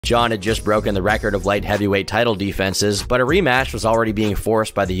Jon had just broken the record of light heavyweight title defenses, but a rematch was already being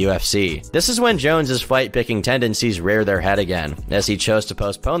forced by the UFC. This is when Jones's fight-picking tendencies rear their head again, as he chose to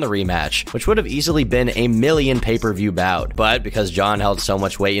postpone the rematch, which would have easily been a million pay-per-view bout. But because Jon held so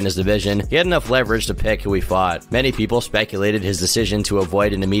much weight in his division, he had enough leverage to pick who he fought. Many people speculated his decision to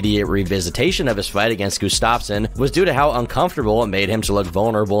avoid an immediate revisitation of his fight against Gustafsson was due to how uncomfortable it made him to look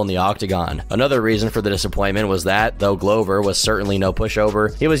vulnerable in the octagon. Another reason for the disappointment was that, though Glover was certainly no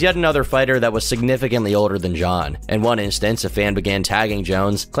pushover, he was yet another fighter that was significantly older than Jon. In one instance, a fan began tagging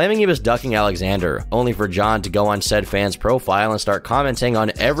Jones, claiming he was ducking Alexander, only for Jon to go on said fan's profile and start commenting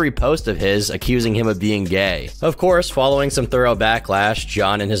on every post of his, accusing him of being gay. Of course, following some thorough backlash,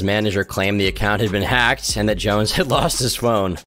 Jon and his manager claimed the account had been hacked and that Jones had lost his phone.